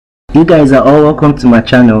You guys are all welcome to my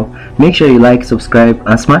channel. Make sure you like, subscribe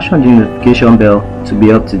and smash on the notification bell to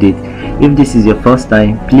be up to date. If this is your first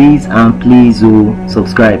time, please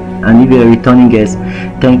subscribe, and if you're a returning guest,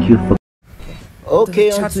 thank you for.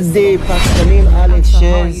 Okay, on today, Paschaline Alex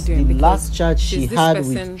shares the last chat she had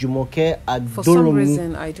with Jumoke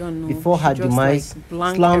Aderounmu before her demise,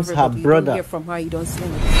 slams her brother. From her, you don't see me.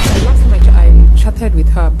 The last time I chatted with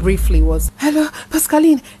her briefly was, "Hello,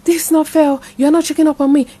 Paschaline, this is not fair. You're not checking up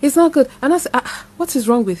on me. It's not good." And I said, "What is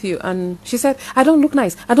wrong with you?" And she said, "I don't look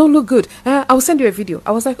nice. I don't look good. I will send you a video."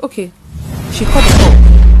 I was like, "Okay." She called the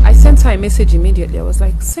call. I sent her a message immediately. I was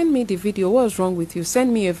like, "Send me the video. What's wrong with you?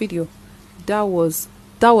 Send me a video." That was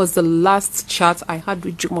the last chat I had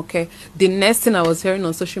with Jumoke. The next thing I was hearing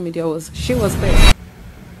on social media was she was there.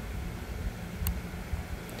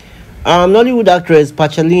 Nollywood actress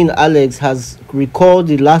Paschaline Alex has recalled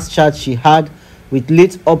the last chat she had with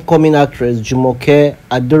late upcoming actress Jumoke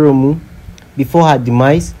Aderounmu before her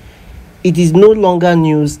demise. It is no longer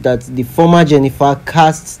news that the former Jennifer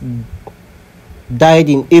cast died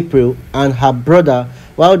in April, and her brother,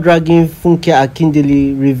 while dragging Funke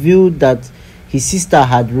Akindele, revealed that his sister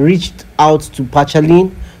had reached out to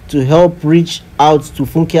Paschaline to help reach out to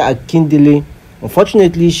Funke Akindele.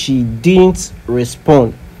 Unfortunately, she didn't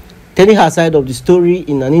respond. Telling her side of the story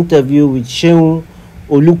in an interview with Seun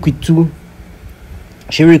Olukwitu,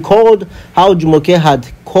 she recalled how Jumoke had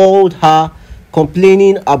called her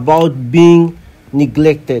complaining about being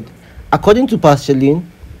neglected. According to Paschaline,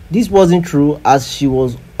 this wasn't true, as she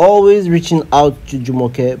was always reaching out to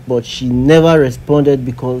Jumoke, but she never responded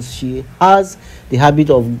because she has the habit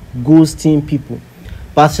of ghosting people.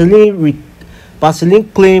 Paschaline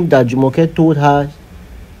claimed that Jumoke told her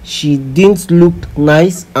she didn't look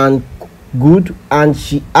nice and good, and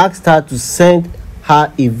she asked her to send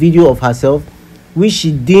her a video of herself, which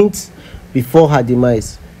she didn't before her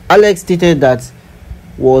demise. Alex stated that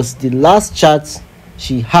was the last chat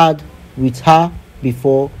she had with her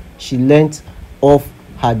before she learnt of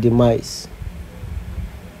her demise.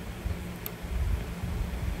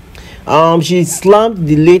 She slammed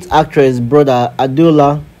the late actress brother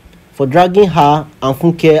Adeola for dragging her and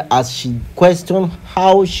Funke, as she questioned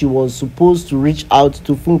how she was supposed to reach out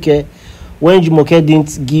to Funke when Jumoke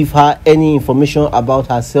didn't give her any information about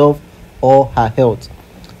herself or her health.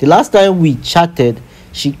 The last time we chatted,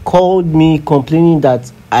 she called me complaining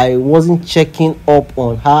that I wasn't checking up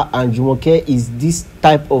on her, and Jumoke is this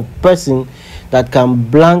type of person that can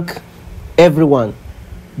blank everyone.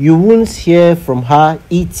 You won't hear from her,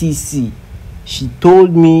 etc. She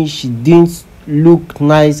told me she didn't look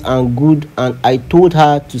nice and good, and I told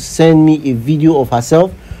her to send me a video of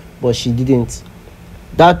herself, but she didn't.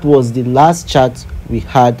 That was the last chat we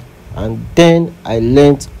had, and then I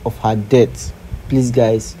learnt of her death. Please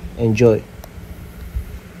guys, enjoy.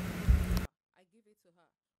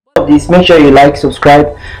 This, make sure you like,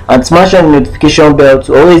 subscribe and smash on the notification bell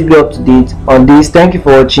to always be up to date on this. Thank you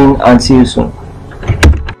for watching and see you soon.